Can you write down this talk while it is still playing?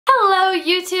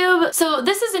YouTube! So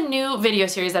this is a new video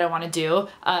series that I want to do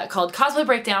called Cosplay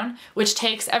Breakdown, which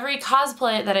takes every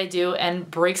cosplay that I do and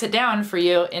breaks it down for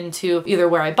you into either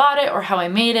where I bought it or how I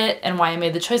made it and why I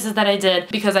made the choices that I did,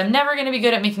 because I'm never going to be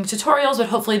good at making tutorials, but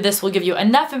hopefully this will give you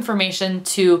enough information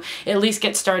to at least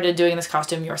get started doing this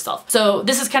costume yourself. So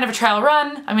this is kind of a trial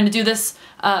run. I'm going to do this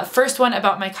first one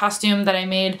about my costume that I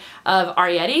made of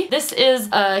Arrietty. This is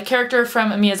a character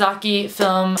from a Miyazaki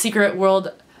film, Secret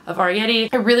World of Arrietty.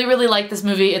 I really like this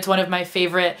movie. It's one of my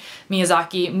favorite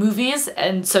Miyazaki movies,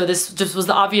 and so this just was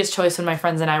the obvious choice when my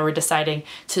friends and I were deciding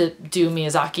to do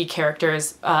Miyazaki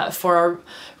characters for our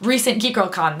recent Geek Girl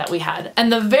Con that we had.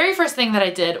 And the very first thing that I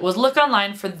did was look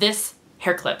online for this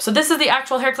hair clip. So this is the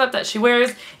actual hair clip that she wears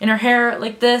in her hair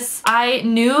like this. I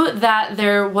knew that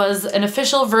there was an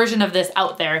official version of this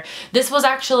out there. This was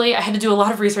actually, I had to do a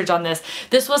lot of research on this.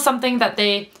 This was something that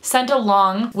they sent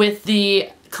along with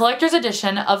the collector's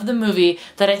edition of the movie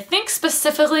that I think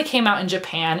specifically came out in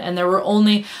Japan, and there were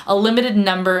only a limited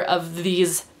number of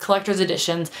these collector's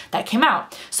editions that came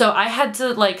out. So I had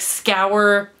to like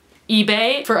scour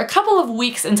eBay for a couple of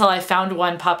weeks until I found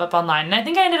one pop up online, and I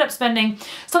think I ended up spending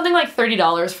something like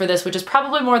 $30 for this, which is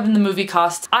probably more than the movie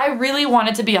cost. I really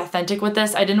wanted to be authentic with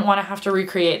this. I didn't want to have to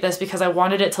recreate this because I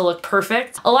wanted it to look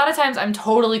perfect. A lot of times I'm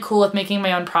totally cool with making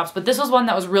my own props, but this was one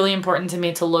that was really important to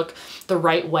me to look the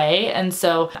right way, and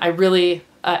so I really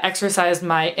exercised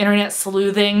my internet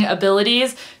sleuthing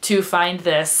abilities to find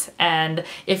this. And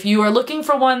if you are looking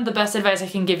for one, the best advice I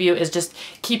can give you is just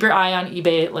keep your eye on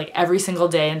eBay like every single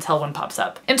day until one pops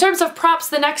up. In terms of props,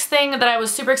 the next thing that I was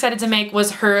super excited to make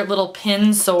was her little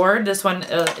pin sword. This one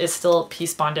is still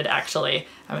piece bonded actually.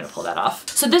 I'm gonna pull that off.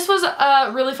 So this was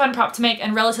a really fun prop to make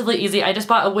and relatively easy. I just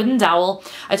bought a wooden dowel.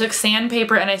 I took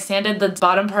sandpaper and I sanded the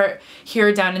bottom part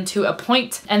here down into a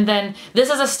point. And then this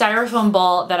is a styrofoam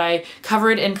ball that I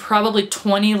covered in probably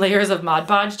 20 layers of Mod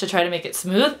Podge to try to make it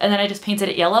smooth. And then I just painted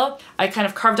it yellow. I kind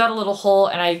of carved out a little hole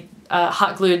and I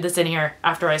hot glued this in here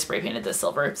after I spray painted this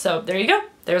silver. So there you go.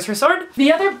 There's her sword.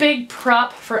 The other big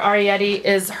prop for Arrietty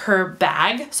is her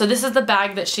bag. So this is the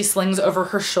bag that she slings over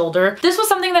her shoulder. This was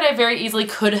something that I very easily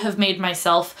could have made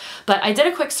myself, but I did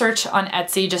a quick search on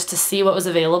Etsy just to see what was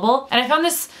available. And I found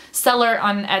this seller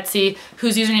on Etsy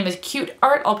whose username is Cute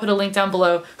Art, I'll put a link down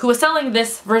below, who was selling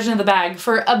this version of the bag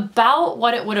for about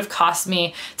what it would have cost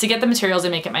me to get the materials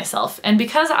and make it myself. And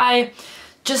because I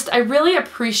really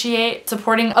appreciate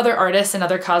supporting other artists and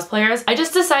other cosplayers, I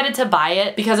just decided to buy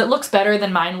it because it looks better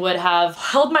than mine would have.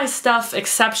 Held my stuff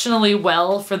exceptionally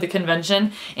well for the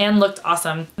convention and looked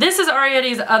awesome. This is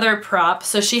Arrietty's other prop.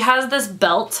 So she has this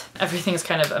belt. Everything's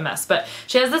kind of a mess, but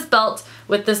she has this belt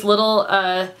with this little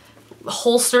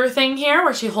holster thing here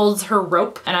where she holds her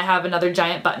rope, and I have another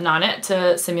giant button on it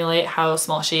to simulate how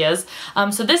small she is.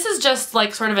 So this is just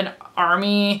like sort of an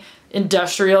army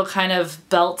industrial kind of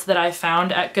belt that I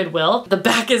found at Goodwill. The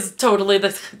back is totally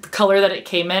the color that it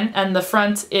came in, and the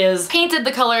front is painted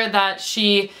the color that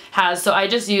she has. So I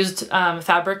just used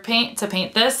fabric paint to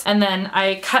paint this, and then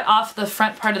I cut off the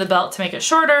front part of the belt to make it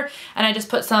shorter, and I just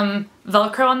put some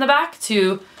Velcro on the back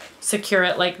to secure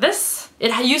it like this.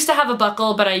 It used to have a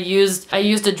buckle, but I used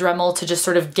a Dremel to just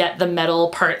sort of get the metal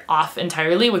part off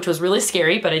entirely, which was really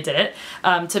scary, but I did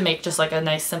it to make just like a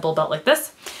nice simple belt like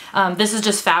this. This is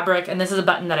just fabric, and this is a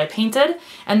button that I painted.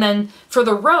 And then for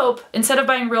the rope, instead of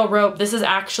buying real rope, this is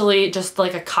actually just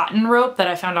like a cotton rope that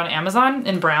I found on Amazon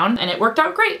in brown, and it worked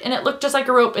out great, and it looked just like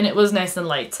a rope, and it was nice and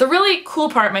light. The really cool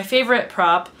part, my favorite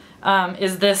prop,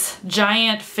 is this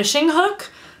giant fishing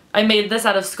hook. I made this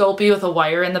out of Sculpey with a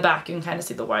wire in the back. You can kind of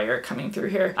see the wire coming through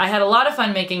here. I had a lot of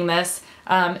fun making this.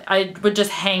 I would just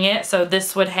hang it, so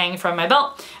this would hang from my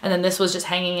belt, and then this was just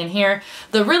hanging in here.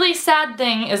 The really sad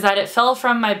thing is that it fell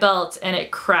from my belt and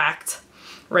it cracked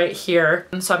right here.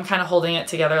 And so I'm kind of holding it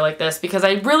together like this because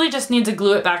I really just need to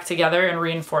glue it back together and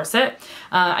reinforce it.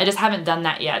 I just haven't done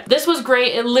that yet. This was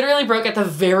great. It literally broke at the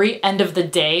very end of the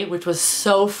day, which was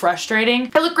so frustrating.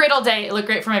 It looked great all day. It looked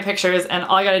great for my pictures, and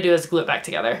all I gotta do is glue it back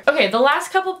together. Okay, the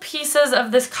last couple pieces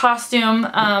of this costume,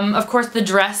 of course the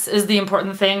dress is the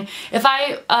important thing. If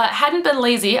I hadn't been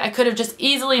lazy, I could have just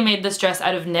easily made this dress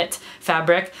out of knit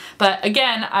fabric, but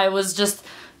again, I was just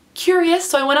curious,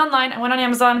 so I went online, I went on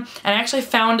Amazon, and I actually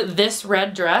found this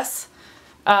red dress.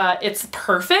 It's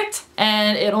perfect,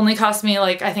 and it only cost me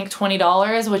like I think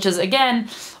 $20, which is again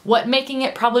what making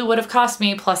it probably would have cost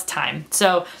me plus time.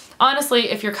 So honestly,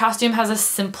 if your costume has a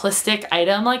simplistic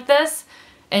item like this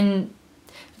and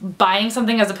buying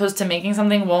something as opposed to making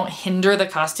something won't hinder the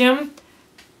costume,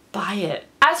 buy it.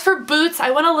 As for boots,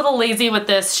 I went a little lazy with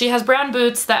this. She has brown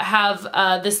boots that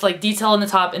have this like detail in the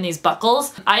top and these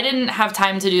buckles. I didn't have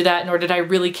time to do that, nor did I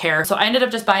really care. So I ended up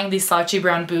just buying these slouchy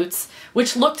brown boots,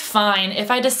 which looked fine.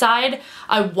 If I decide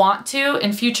I want to,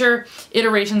 in future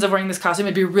iterations of wearing this costume,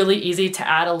 it'd be really easy to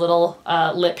add a little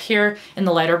lip here in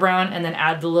the lighter brown and then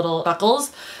add the little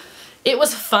buckles. It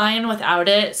was fine without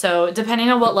it, so depending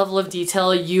on what level of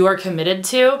detail you are committed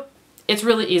to, it's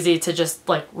really easy to just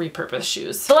like repurpose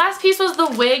shoes. The last piece was the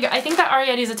wig. I think that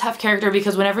Arrietty is a tough character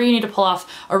because whenever you need to pull off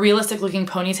a realistic looking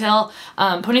ponytail,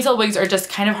 ponytail wigs are just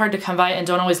kind of hard to come by and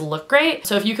don't always look great.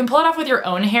 So if you can pull it off with your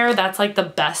own hair, that's like the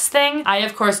best thing. I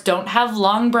of course don't have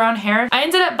long brown hair. I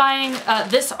ended up buying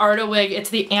this Arta wig.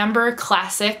 It's the Amber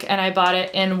Classic and I bought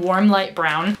it in warm light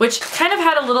brown, which kind of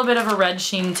had a little bit of a red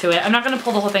sheen to it. I'm not gonna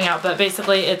pull the whole thing out, but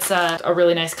basically it's a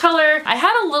really nice color. I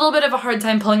had a little bit of a hard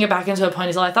time pulling it back into a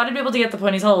ponytail. I thought I'd be able to get the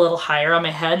ponytail a little higher on my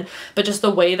head, but just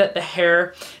the way that the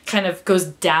hair kind of goes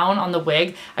down on the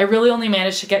wig, I really only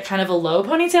managed to get kind of a low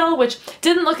ponytail, which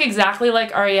didn't look exactly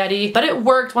like Arrietty, but it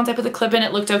worked. Once I put the clip in,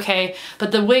 it looked okay,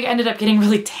 but the wig ended up getting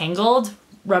really tangled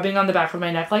rubbing on the back of my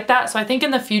neck like that. So I think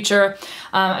in the future,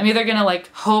 I'm either gonna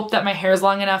like hope that my hair is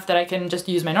long enough that I can just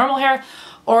use my normal hair,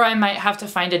 or I might have to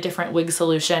find a different wig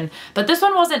solution. But this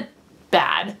one wasn't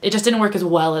bad. It just didn't work as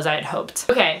well as I had hoped.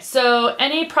 Okay, so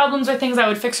any problems or things I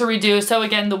would fix or redo. So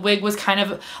again, the wig was kind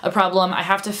of a problem. I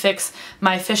have to fix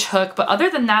my fish hook, but other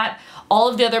than that, all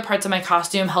of the other parts of my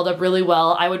costume held up really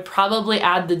well. I would probably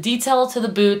add the detail to the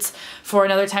boots for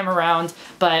another time around,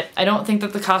 but I don't think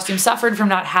that the costume suffered from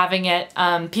not having it.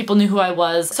 People knew who I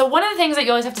was. So one of the things that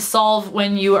you always have to solve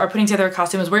when you are putting together a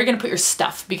costume is where you're gonna put your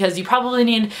stuff, because you probably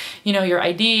need, you know, your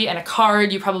ID and a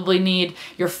card, you probably need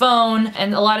your phone,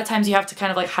 and a lot of times you have to kind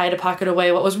of like hide a pocket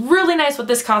away. What was really nice with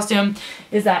this costume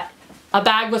is that a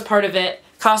bag was part of it.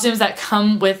 Costumes that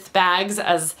come with bags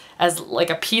as like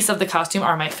a piece of the costume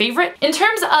are my favorite. In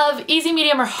terms of easy,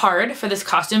 medium, or hard for this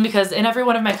costume, because in every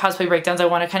one of my cosplay breakdowns I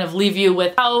want to kind of leave you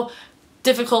with how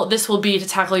difficult this will be to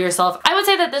tackle yourself, I would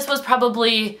say that this was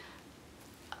probably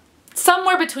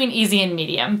somewhere between easy and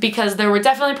medium, because there were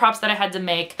definitely props that I had to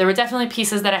make. There were definitely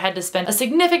pieces that I had to spend a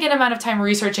significant amount of time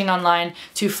researching online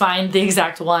to find the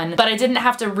exact one, but I didn't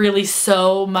have to really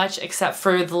sew much except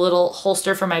for the little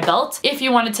holster for my belt. If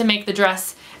you wanted to make the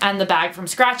dress and the bag from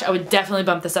scratch, I would definitely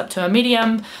bump this up to a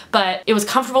medium, but it was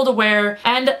comfortable to wear.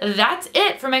 And that's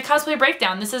it for my cosplay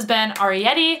breakdown. This has been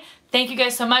Arrietty. Thank you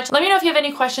guys so much. Let me know if you have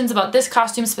any questions about this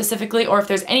costume specifically, or if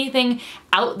there's anything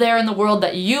out there in the world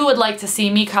that you would like to see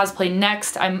me cosplay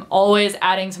next. I'm always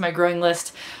adding to my growing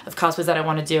list of cosplays that I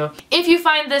want to do. If you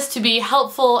find this to be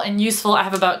helpful and useful, I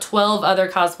have about 12 other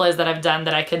cosplays that I've done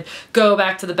that I could go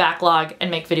back to the backlog and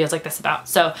make videos like this about.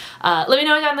 So let me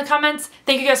know down in the comments.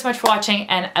 Thank you guys so much for watching,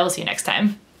 and I will see you next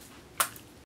time.